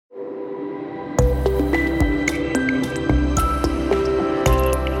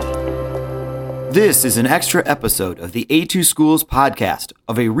This is an extra episode of the A2Schools podcast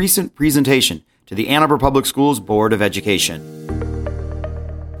of a recent presentation to the Ann Arbor Public Schools Board of Education.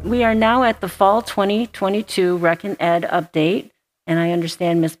 We are now at the Fall 2022 Rec and Ed update, and I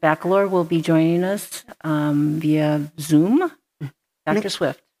understand Ms. Bacalor will be joining us via Zoom. Dr.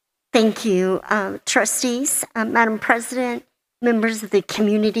 Swift. Thank you, trustees, Madam President, members of the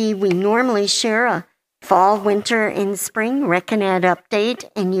community. We normally share a fall, winter, and spring Rec and Ed update,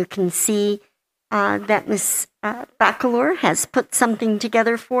 and you can see that Ms. Bacalor has put something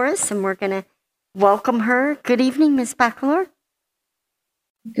together for us, and we're going to welcome her. Good evening, Ms. Bacalor.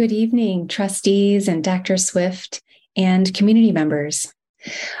 Good evening, trustees and Dr. Swift and community members.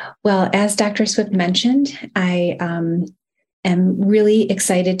 Well, as Dr. Swift mentioned, I am really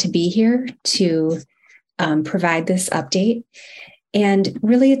excited to be here to provide this update. And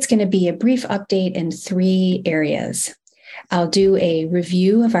really, it's going to be a brief update in three areas. I'll do a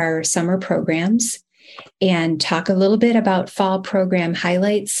review of our summer programs and talk a little bit about fall program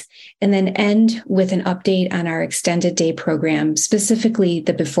highlights, and then end with an update on our extended day program, specifically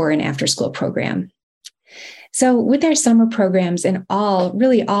the before and after school program. So with our summer programs and all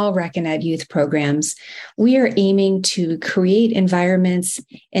Rec and Ed youth programs, we are aiming to create environments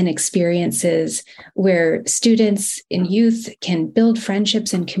and experiences where students and youth can build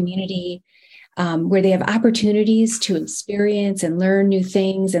friendships and community, where they have opportunities to experience and learn new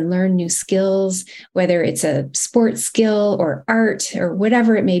things and learn new skills, whether it's a sports skill or art or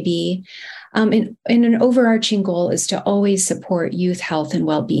whatever it may be. And an overarching goal is to always support youth health and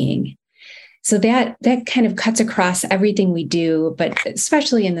well-being. So that kind of cuts across everything we do, but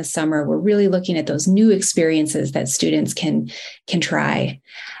especially in the summer, we're really looking at those new experiences that students can try.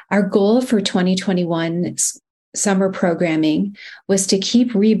 Our goal for 2021 summer programming was to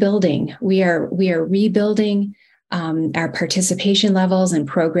keep rebuilding. We are rebuilding our participation levels and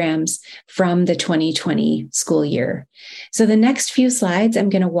programs from the 2020 school year. So the next few slides, I'm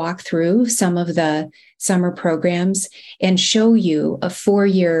going to walk through some of the summer programs and show you a 4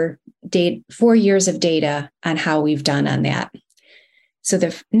 years of data on how we've done on that. So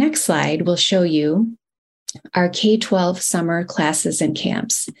the next slide will show you our K-12 summer classes and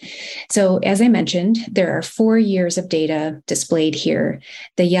camps. So as I mentioned, there are 4 years of data displayed here.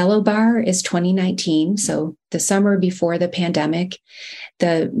 The yellow bar is 2019, so the summer before the pandemic.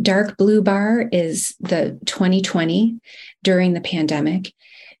 The dark blue bar is the 2020 during the pandemic.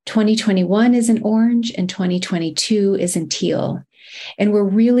 2021 is in orange and 2022 is in teal. And we're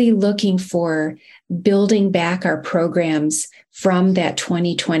really looking for building back our programs from that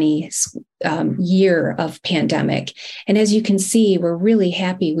 2020 year of pandemic. And as you can see, we're really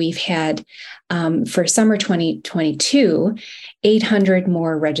happy. We've had, for summer 2022, 800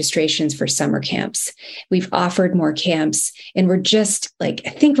 more registrations for summer camps. We've offered more camps, and we're just I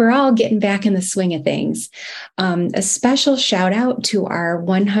think we're all getting back in the swing of things. A special shout out to our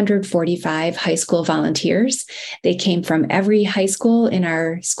 145 high school volunteers. They came from every high school in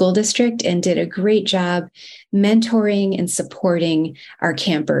our school district and did a great job mentoring and supporting our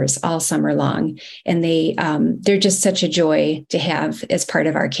campers all summer long. And they're just such a joy to have as part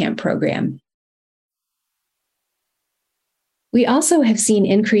of our camp program. We also have seen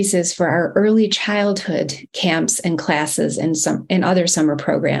increases for our early childhood camps and classes and other summer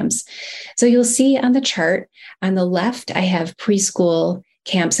programs. So you'll see on the chart on the left, I have preschool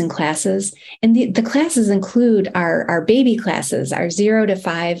camps and classes. And the classes include our baby classes, our 0 to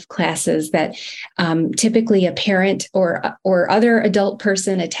 5 classes that typically a parent or other adult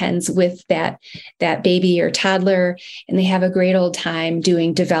person attends with that baby or toddler, and they have a great old time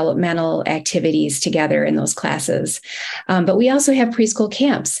doing developmental activities together in those classes. But we also have preschool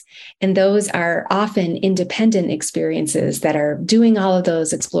camps, and those are often independent experiences that are doing all of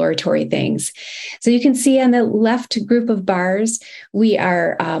those exploratory things. So you can see on the left group of bars, we are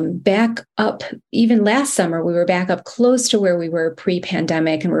back up. Even last summer, we were back up close to where we were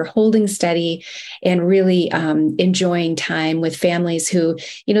pre-pandemic, and we're holding steady and really enjoying time with families who,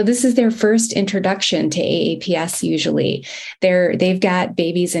 this is their first introduction to AAPS usually. They've got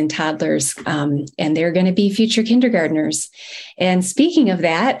babies and toddlers, and they're going to be future kindergartners. And speaking of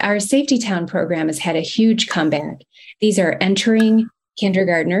that, our Safety Town program has had a huge comeback. These are entering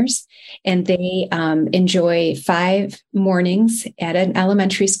kindergartners, and they enjoy 5 mornings at an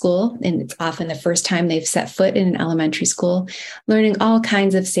elementary school, and it's often the first time they've set foot in an elementary school, learning all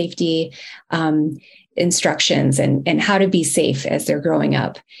kinds of safety instructions and how to be safe as they're growing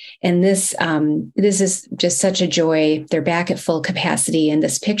up. And this is just such a joy. They're back at full capacity. And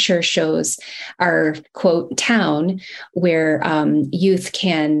this picture shows our, quote, town where youth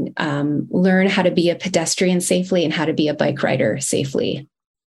can learn how to be a pedestrian safely and how to be a bike rider safely.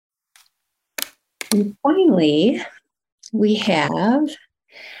 And finally, we have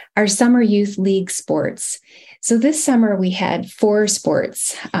our Summer Youth League sports. So this summer we had 4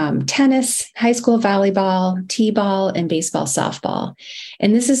 sports, tennis, high school volleyball, t-ball, and baseball softball.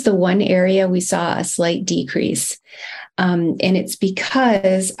 And this is the one area we saw a slight decrease. And it's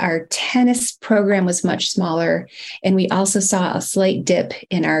because our tennis program was much smaller, and we also saw a slight dip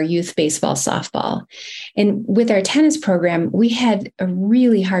in our youth baseball softball. And with our tennis program, we had a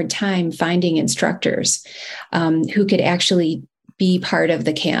really hard time finding instructors who could actually be part of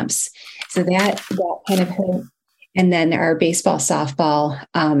the camps. So that kind of hurt. And then our baseball softball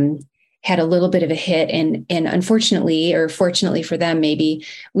had a little bit of a hit, and unfortunately, or fortunately for them, maybe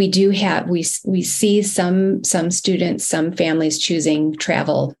we see some students, some families choosing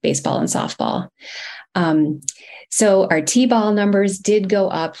travel baseball and softball. So our T-ball numbers did go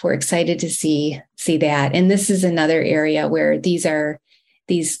up. We're excited to see that, and this is another area where these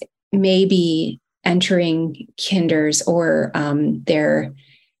may be entering kinders, or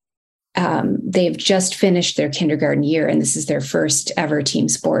they've just finished their kindergarten year, and this is their first ever team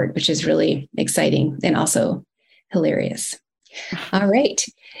sport, which is really exciting and also hilarious. All right.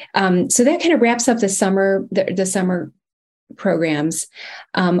 So that kind of wraps up the summer programs.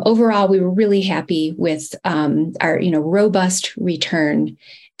 Overall, we were really happy with our robust return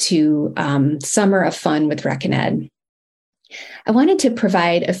to summer of fun with Rec and Ed. I wanted to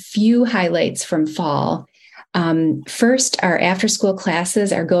provide a few highlights from fall. First, our after-school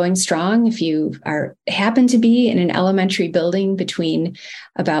classes are going strong. If you happen to be in an elementary building between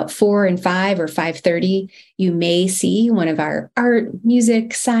about 4 and 5 or 5:30, you may see one of our art,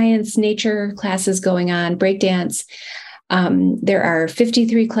 music, science, nature classes going on, breakdance. There are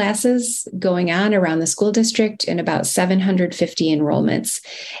 53 classes going on around the school district and about 750 enrollments.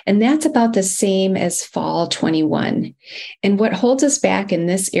 And that's about the same as fall 21. And what holds us back in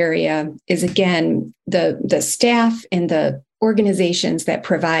this area is, again, the staff and the organizations that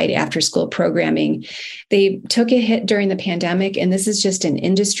provide after-school programming. They took a hit during the pandemic, and this is just an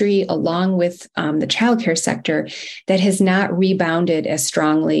industry, along with the childcare sector, that has not rebounded as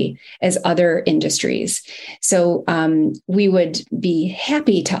strongly as other industries. So we would be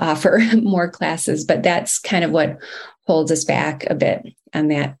happy to offer more classes, but that's kind of what holds us back a bit in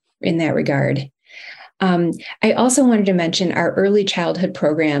that regard. I also wanted to mention our early childhood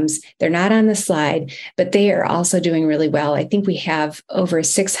programs. They're not on the slide, but they are also doing really well. I think we have over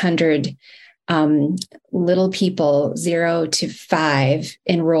 600 little people, 0 to 5,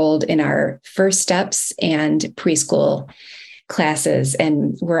 enrolled in our First Steps and preschool classes.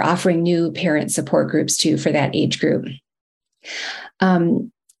 And we're offering new parent support groups too for that age group.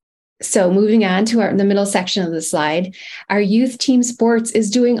 So moving on to the middle section of the slide, our youth team sports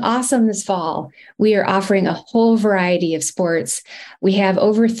is doing awesome this fall. We are offering a whole variety of sports. We have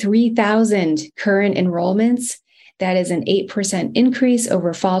over 3,000 current enrollments. That is an 8% increase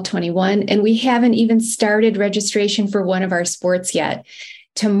over fall 21. And we haven't even started registration for one of our sports yet.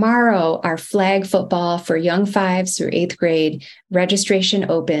 Tomorrow, our flag football for young 5s through 8th grade registration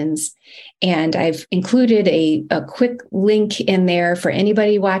opens. And I've included a quick link in there for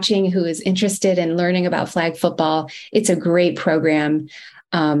anybody watching who is interested in learning about flag football. It's a great program,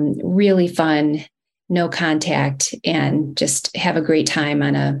 really fun, no contact, and just have a great time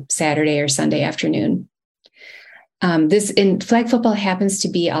on a Saturday or Sunday afternoon. Flag football happens to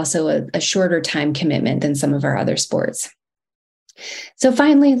be also a shorter time commitment than some of our other sports. So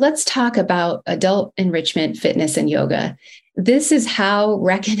finally, let's talk about adult enrichment, fitness, and yoga. This is how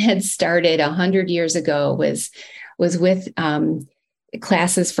Rec and Ed started 100 years ago, was with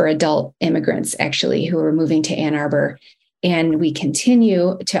classes for adult immigrants, actually, who were moving to Ann Arbor. And we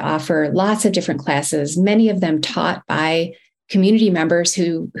continue to offer lots of different classes, many of them taught by community members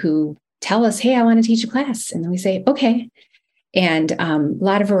who tell us, hey, I want to teach a class. And then we say, okay. And a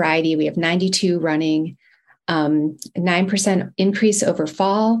lot of variety. We have 92 running, 9% increase over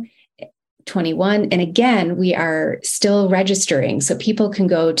fall 21. And again, we are still registering. So people can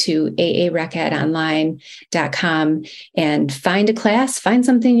go to aarecedonline.com and find a class, find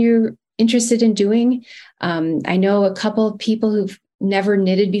something you're interested in doing. I know a couple of people who've never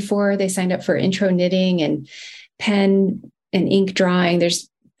knitted before. They signed up for intro knitting and pen and ink drawing. There's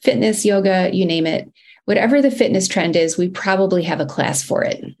fitness, yoga, you name it. Whatever the fitness trend is, we probably have a class for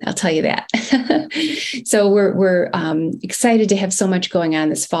it. I'll tell you that. So we're excited to have so much going on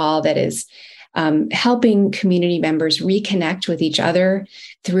this fall that is helping community members reconnect with each other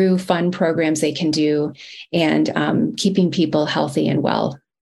through fun programs they can do, and keeping people healthy and well.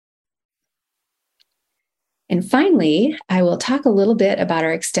 And finally, I will talk a little bit about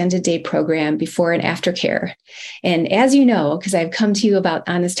our extended day program before and after care. And as you know, because I've come to you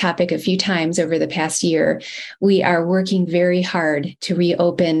on this topic a few times over the past year, we are working very hard to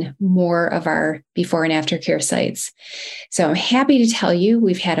reopen more of our before and after care sites. So I'm happy to tell you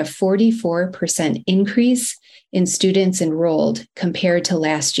we've had a 44% increase in students enrolled compared to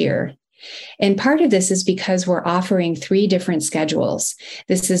last year. And part of this is because we're offering 3 different schedules.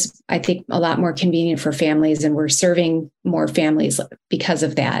 This is, I think, a lot more convenient for families, and we're serving more families because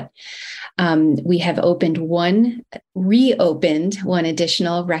of that. We have reopened one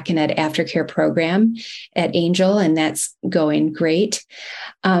additional Rec and Ed aftercare program at Angel, and that's going great.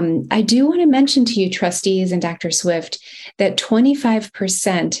 I do want to mention to you, trustees and Dr. Swift, that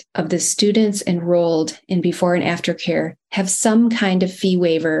 25% of the students enrolled in before and after care have some kind of fee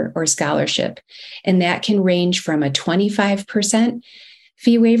waiver or scholarship. And that can range from a 25%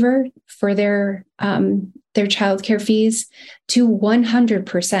 fee waiver for their childcare fees to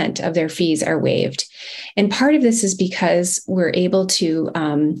 100% of their fees are waived. And part of this is because we're able to,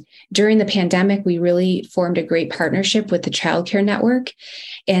 during the pandemic, we really formed a great partnership with the Childcare Network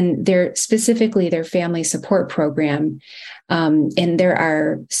and specifically their family support program. And there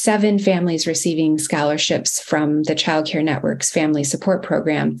are 7 families receiving scholarships from the Childcare Network's family support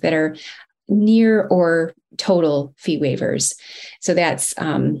program that are near or total fee waivers. So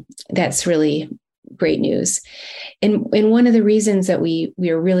that's really great news. And one of the reasons that we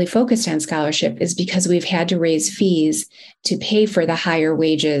are really focused on scholarship is because we've had to raise fees to pay for the higher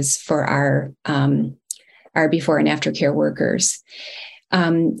wages for our before and after care workers.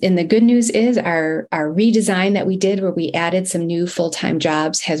 And the good news is our redesign that we did, where we added some new full-time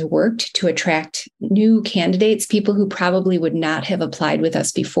jobs, has worked to attract new candidates, people who probably would not have applied with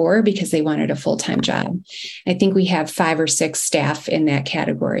us before because they wanted a full-time job. I think we have 5 or 6 staff in that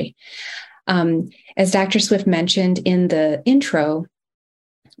category. As Dr. Swift mentioned in the intro,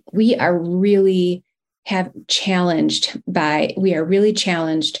 we are really challenged by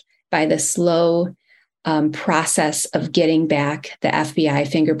the slow process of getting back the FBI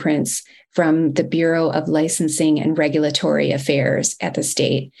fingerprints from the Bureau of Licensing and Regulatory Affairs at the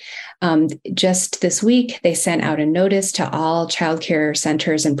state. Just this week, they sent out a notice to all childcare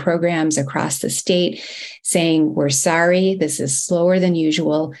centers and programs across the state saying, we're sorry, this is slower than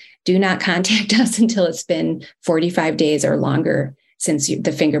usual. Do not contact us until it's been 45 days or longer since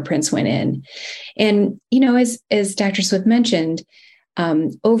the fingerprints went in. And, as Dr. Swift mentioned,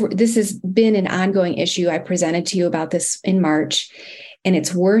 this has been an ongoing issue. I presented to you about this in March, and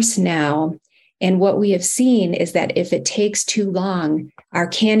it's worse now. And what we have seen is that if it takes too long, our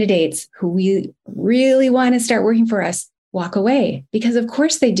candidates who we really want to start working for us walk away, because of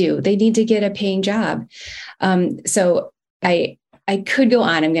course they do. They need to get a paying job. So I could go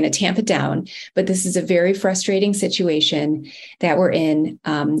on. I'm going to tamp it down, but this is a very frustrating situation that we're in.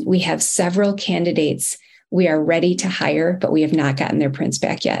 We have several candidates we are ready to hire, but we have not gotten their prints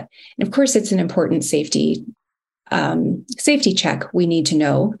back yet. And of course, it's an important safety check. We need to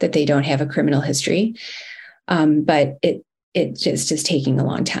know that they don't have a criminal history, but it just is taking a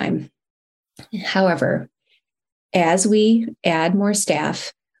long time. However, as we add more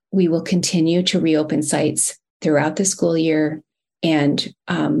staff, we will continue to reopen sites throughout the school year. And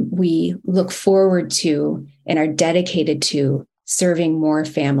we look forward to and are dedicated to serving more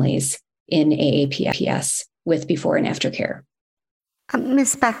families in AAPS with before and after care.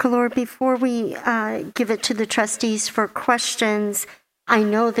 Ms. Bacalor, before we give it to the trustees for questions, I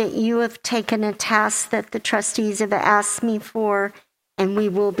know that you have taken a task that the trustees have asked me for, and we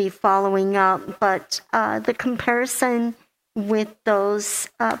will be following up. But the comparison with those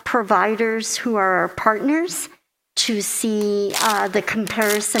providers who are our partners, to see the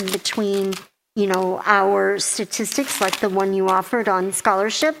comparison between, our statistics, like the one you offered on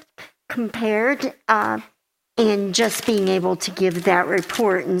scholarship, compared, and just being able to give that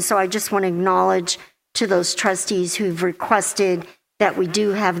report. And so I just want to acknowledge to those trustees who've requested that we do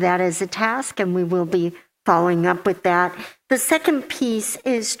have that as a task, and we will be following up with that. The second piece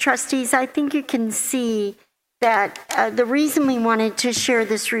is, trustees, I think you can see that the reason we wanted to share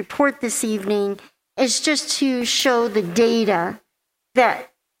this report this evening is just to show the data that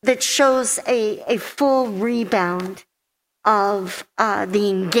shows a full rebound of the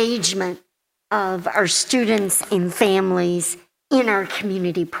engagement of our students and families in our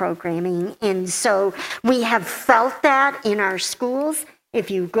community programming. And so we have felt that in our schools. If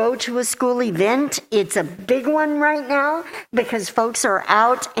you go to a school event, it's a big one right now because folks are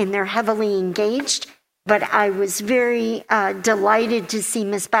out and they're heavily engaged. But I was very delighted to see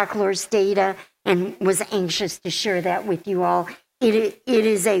Ms. Bacalor's data and was anxious to share that with you all. It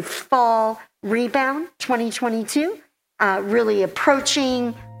is a fall rebound 2022, really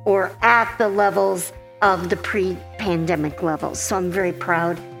approaching or at the levels of the pre-pandemic levels. So I'm very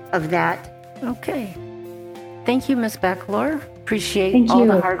proud of that. Okay. Thank you, Ms. Beckelor. Appreciate all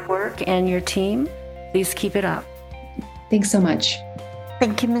the hard work and your team. Please keep it up. Thanks so much.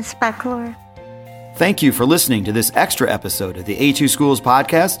 Thank you, Ms. Beckelor. Thank you for listening to this extra episode of the A2Schools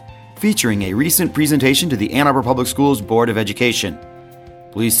podcast, featuring a recent presentation to the Ann Arbor Public Schools Board of Education.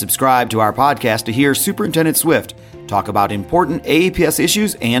 Please subscribe to our podcast to hear Superintendent Swift talk about important AAPS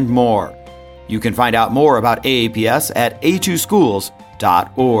issues and more. You can find out more about AAPS at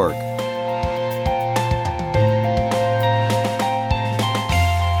a2schools.org.